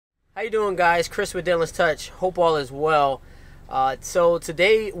How you doing, guys? Chris with Dentless Touch. Hope all is well. So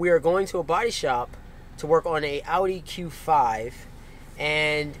today we are going to a body shop to work on a Audi Q5,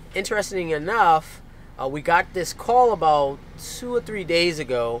 and interesting enough, we got this call about 2 or 3 days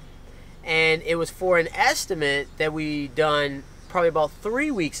ago, and it was for an estimate that we done probably about 3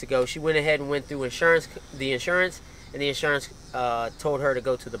 weeks ago. She went ahead and went through the insurance, and the insurance told her to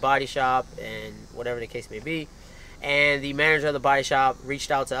go to the body shop and whatever the case may be. And the manager of the body shop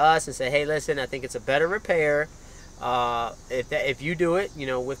reached out to us and said, hey, listen, I think it's a better repair if you do it,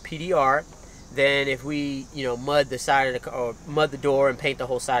 with PDR, than if we, mud the side of the car, or mud the door and paint the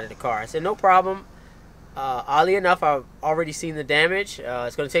whole side of the car. I said, no problem. Oddly enough, I've already seen the damage.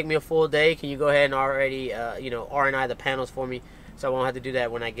 It's going to take me a full day. Can you go ahead and already, R&I the panels for me so I won't have to do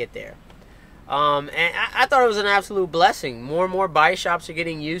that when I get there? And I thought it was an absolute blessing. More and more body shops are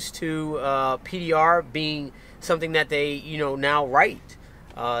getting used to PDR being something that they, now write.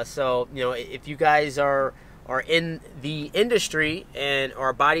 So, if you guys are in the industry and are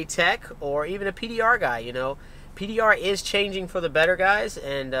a body tech or even a PDR guy, PDR is changing for the better, guys,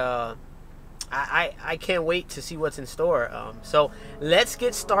 and I can't wait to see what's in store. So let's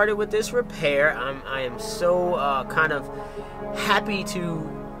get started with this repair. I am so kind of happy to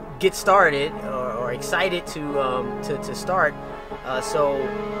get started, or excited to start. So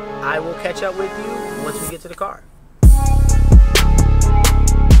I will catch up with you once we get to the car.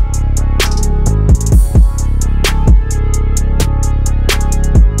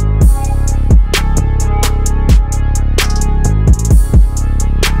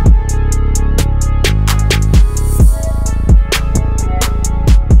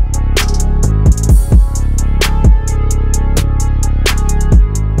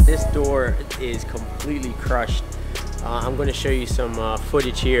 This door is completely crushed. I'm going to show you some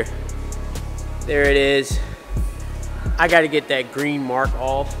footage here. There it is. I got to get that green mark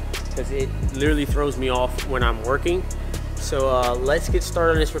off because it literally throws me off when I'm working. So let's get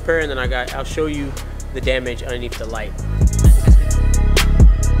started on this repair, and then I'll show you the damage underneath the light.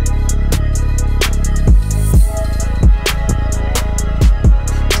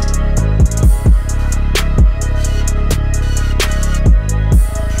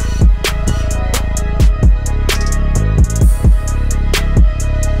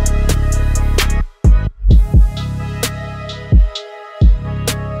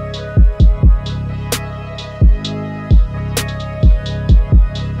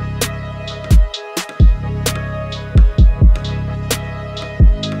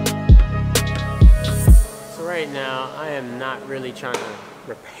 Now, I am not really trying to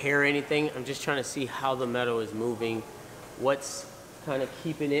repair anything. I'm just trying to see how the metal is moving, what's kind of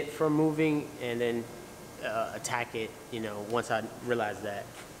keeping it from moving, and then attack it, once I realize that.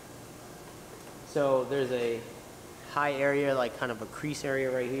 So there's a high area, like kind of a crease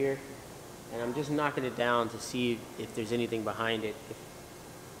area right here, and I'm just knocking it down to see if there's anything behind it.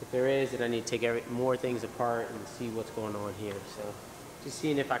 If there is, then I need to take more things apart and see what's going on here. So just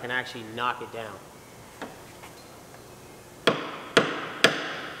seeing if I can actually knock it down.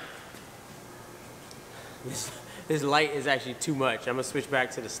 This light is actually too much. I'm gonna switch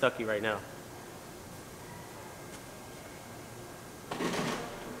back to the Stucky right now.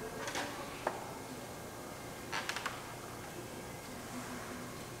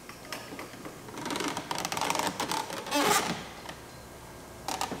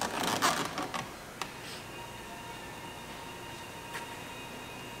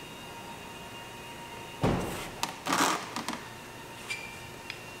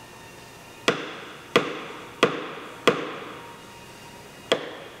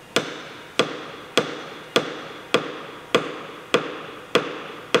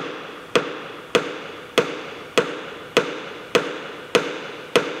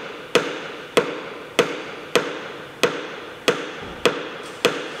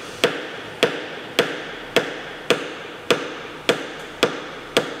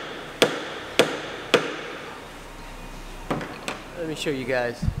 Let me show you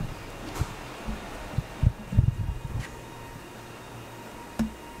guys.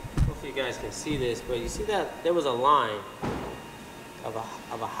 Hopefully you guys can see this, but you see that there was a line of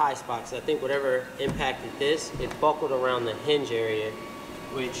a high spot. So I think whatever impacted this, it buckled around the hinge area,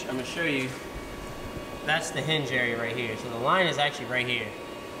 which I'm gonna show you. That's the hinge area right here. So the line is actually right here.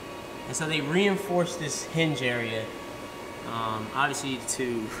 And so they reinforced this hinge area, obviously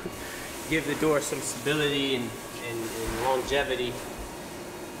to give the door some stability and longevity.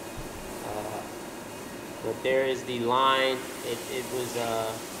 But there is the line. It was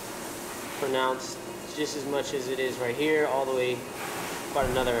pronounced just as much as it is right here, all the way about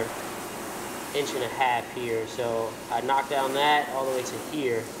another 1.5 inches here. So I knocked down that all the way to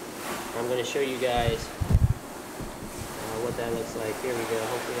here, I'm going to show you guys what that looks like. Here we go.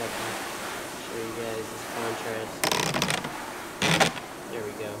 Hopefully I can show you guys this contrast. There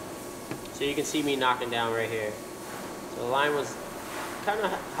we go. So you can see me knocking down right here. So the line was kind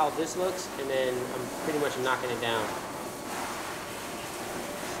of how this looks, and then I'm pretty much knocking it down.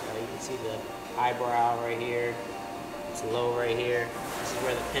 So you can see the eyebrow right here. It's low right here. This is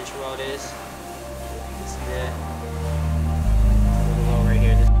where the pinch weld is. If you can see that. It's a little low right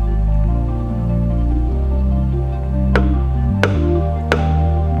here.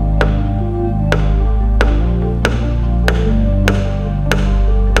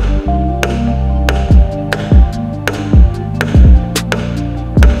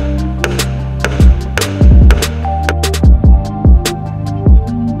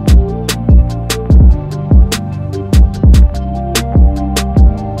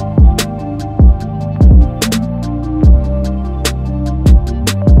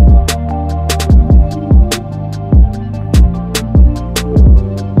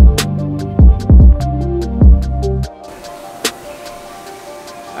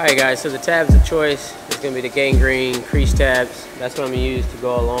 Alright guys, so the tabs of choice is going to be the gangrene crease tabs. That's what I'm going to use to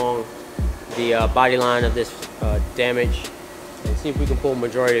go along the body line of this damage, and see if we can pull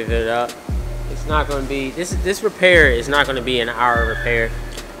majority of it up. It's not going to be, this repair is not going to be an hour repair.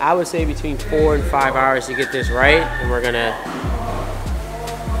 I would say between 4 and 5 hours to get this right, and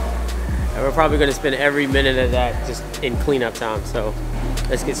we're probably going to spend every minute of that just in cleanup time. So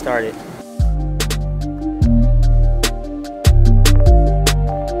let's get started.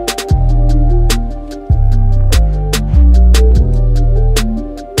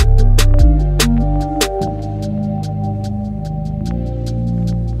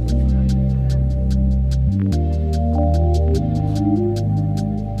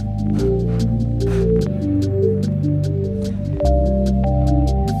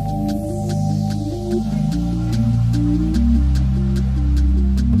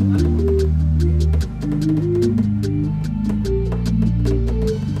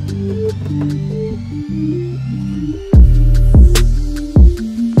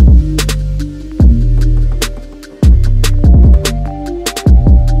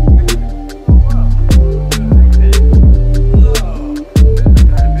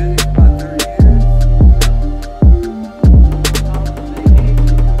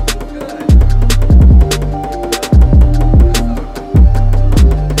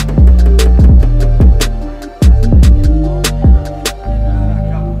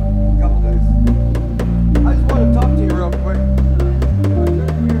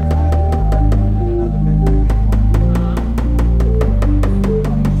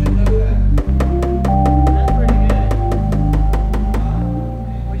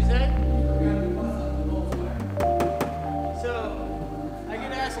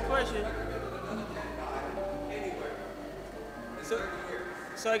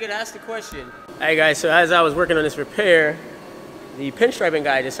 So I get asked the question. Hey guys, so as I was working on this repair, the pinstriping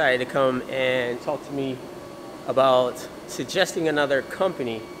guy decided to come and talk to me about suggesting another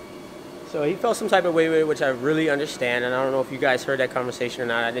company. So he felt some type of way with it, which I really understand, and I don't know if you guys heard that conversation or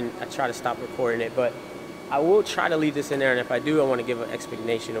not. I try to stop recording it, but I will try to leave this in there, and if I do, I want to give an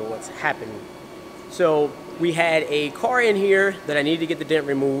explanation of what's happening. So we had a car in here that I needed to get the dent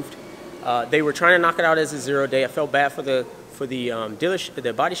removed. They were trying to knock it out as a 0 day. I felt bad for the dealership,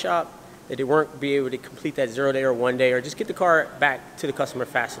 the body shop, that they weren't be able to complete that 0 day or 1 day, or just get the car back to the customer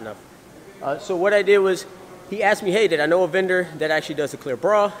fast enough. So what I did was, he asked me, hey, did I know a vendor that actually does the clear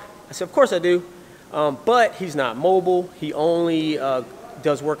bra? I said, of course I do, but he's not mobile. He only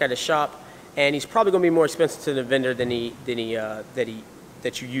does work at a shop, and he's probably going to be more expensive to the vendor than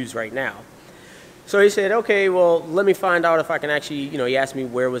that you use right now. So he said, okay, well, let me find out if I can actually, you know, he asked me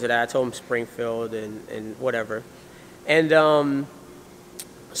where was it at. I told him Springfield and whatever. And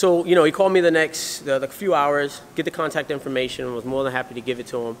so, you know, he called me the few hours, get the contact information, was more than happy to give it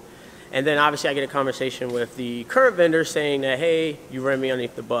to him. And then obviously I get a conversation with the current vendor saying that, hey, you ran me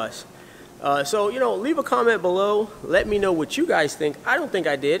underneath the bus. So, you know, leave a comment below. Let me know what you guys think. I don't think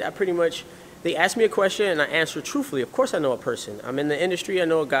I did. I pretty much, they asked me a question and I answered truthfully. Of course I know a person. I'm in the industry, I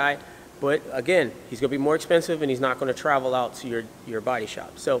know a guy. But again, he's going to be more expensive and he's not going to travel out to your body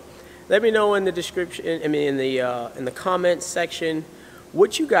shop. So let me know in the description, I mean in the comments section,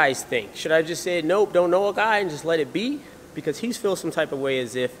 what you guys think. Should I just say, nope, don't know a guy and just let it be? Because he feels some type of way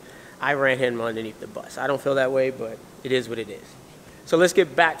as if I ran him underneath the bus. I don't feel that way, but it is what it is. So let's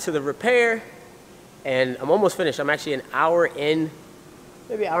get back to the repair. And I'm almost finished. I'm actually an hour in,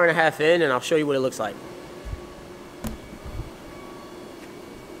 maybe an hour and a half in, and I'll show you what it looks like.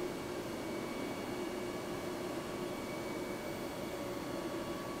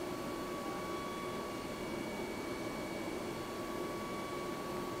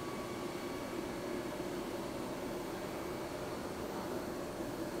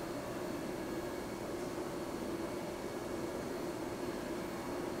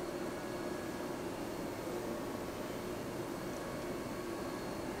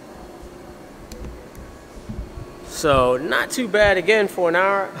 So not too bad again for an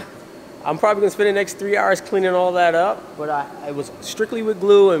hour. I'm probably gonna spend the next 3 hours cleaning all that up, but I was strictly with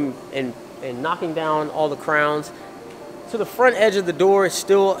glue and knocking down all the crowns. So the front edge of the door is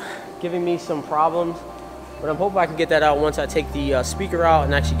still giving me some problems, but I'm hoping I can get that out once I take the speaker out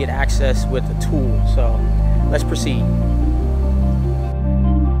and actually get access with the tool. So let's proceed.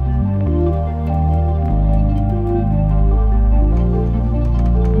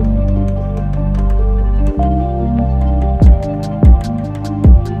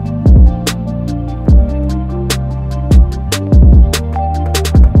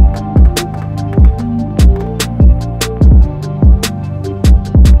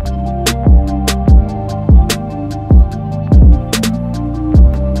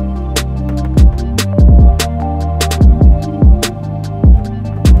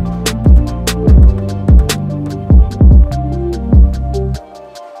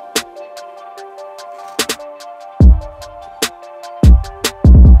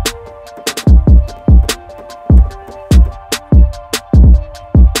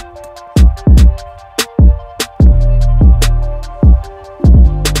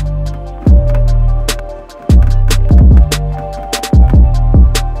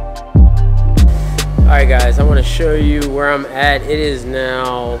 Alright guys, I want to show you where I'm at. It is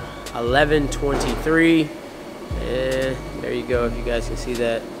now 11:23, and there you go, if you guys can see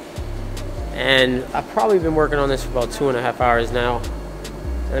that. And I've probably been working on this for about 2.5 hours now.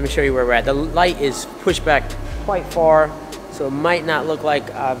 Let me show you where we're at. The light is pushed back quite far, so it might not look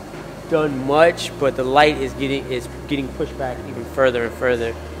like I've done much, but the light is getting pushed back even further and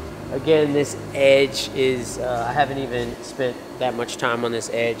further. Again, this edge is, I haven't even spent that much time on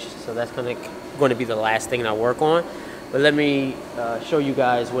this edge, so that's going to be the last thing I work on. But let me show you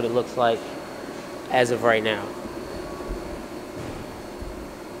guys what it looks like as of right now.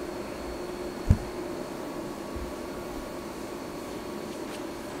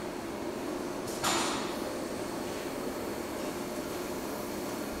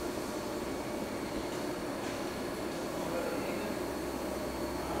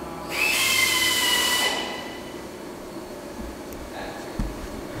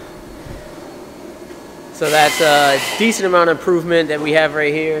 So that's a decent amount of improvement that we have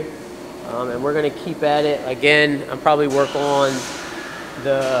right here, and we're gonna keep at it. Again, I'm probably work on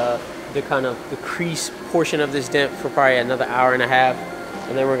the kind of the crease portion of this dent for probably another 1.5 hours,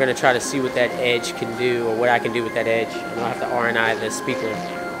 and then we're gonna try to see what that edge can do, or what I can do with that edge. And I'll have to R&I the speaker,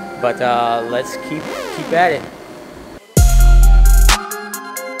 but let's keep at it.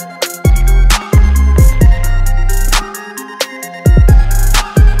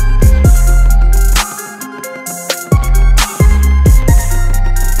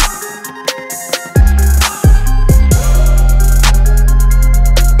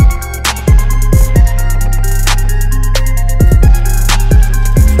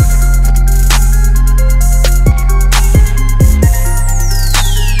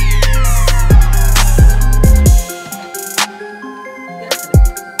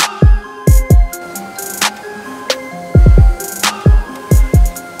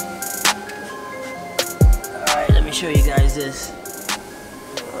 Show you guys this.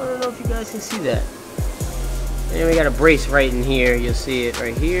 I don't know if you guys can see that. And we got a brace right in here. You'll see it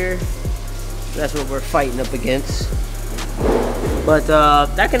right here. That's what we're fighting up against. But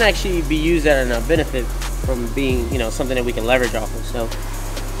that can actually be used as a benefit from being, you know, something that we can leverage off of. So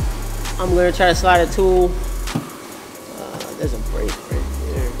I'm gonna try to slide a tool. There's a brace right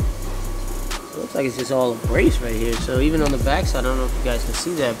there. So it looks like it's just all a brace right here. So even on the back side, I don't know if you guys can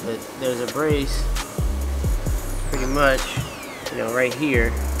see that, but there's a brace. Pretty much, you know, right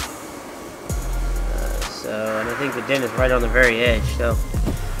here. And I think the dent is right on the very edge, so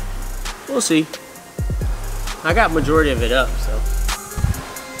we'll see. I got majority of it up, so.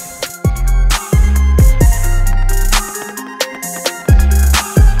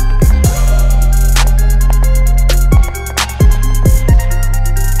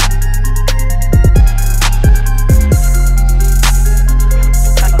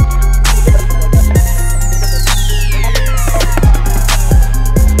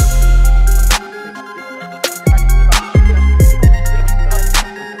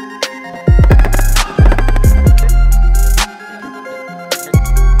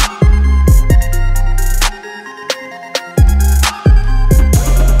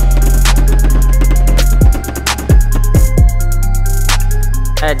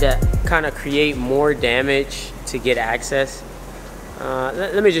 Had to kind of create more damage to get access.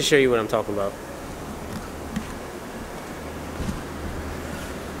 Let me just show you what I'm talking about.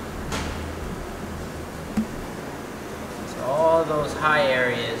 So all those high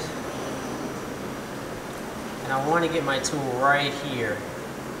areas, and I want to get my tool right here.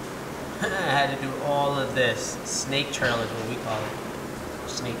 I had to do all of this. Snake trail is what we call it.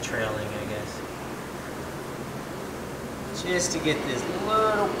 Snake trailing, I guess. Just to get this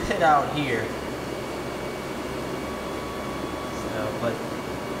little pit out here. So, but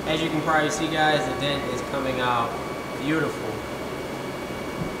as you can probably see, guys, the dent is coming out beautiful.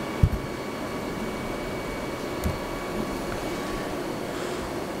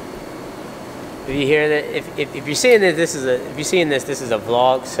 If you hear that, if you're seeing that, this is a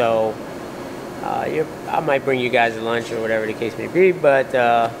vlog, so I might bring you guys a lunch or whatever the case may be. But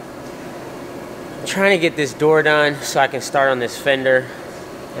I'm trying to get this door done so I can start on this fender,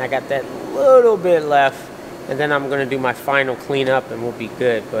 and I got that little bit left, and then I'm gonna do my final cleanup and we'll be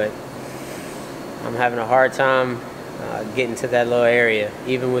good. But I'm having a hard time getting to that little area,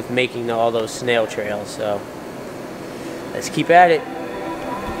 even with making all those snail trails. So let's keep at it.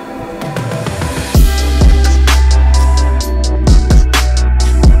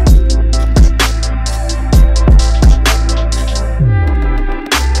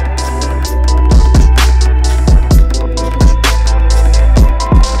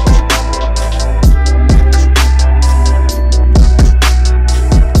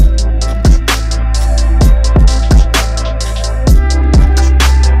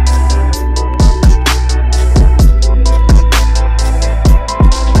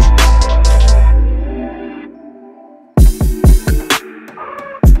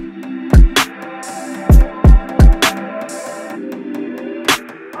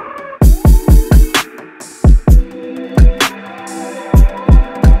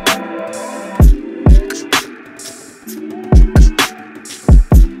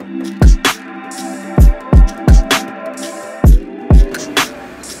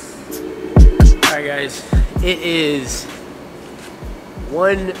 Guys, it is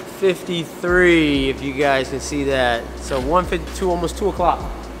 1:53 if you guys can see that. So 1:52, almost 2 o'clock.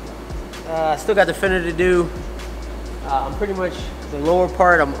 Still got the fender to do. I'm pretty much the lower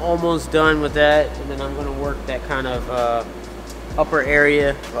part, I'm almost done with that, and then I'm going to work that kind of upper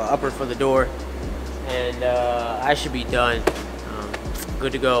area, upper for the door, and I should be done.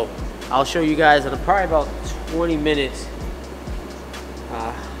 Good to go. I'll show you guys in probably about 20 minutes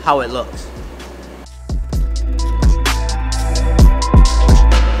how it looks.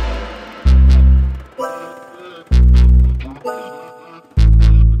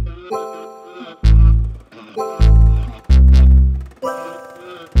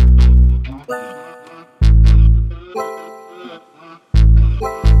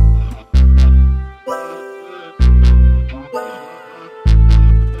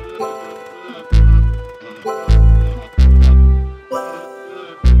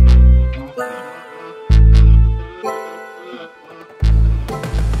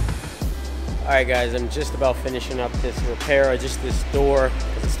 Alright guys, I'm just about finishing up this repair, or just this door,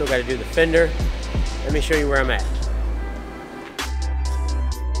 because I still got to do the fender. Let me show you where I'm at.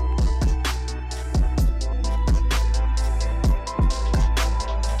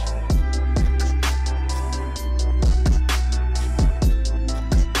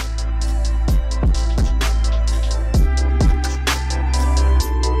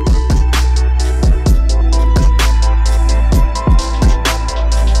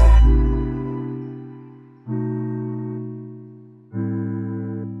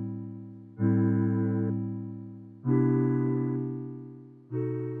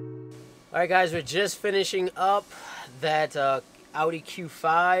 Alright guys, we're just finishing up that Audi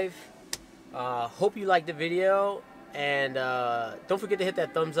Q5. Hope you liked the video, and don't forget to hit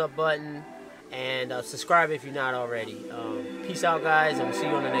that thumbs up button, and subscribe if you're not already. Peace out guys, and we'll see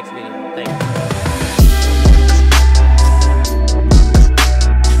you on the next video. Thank you.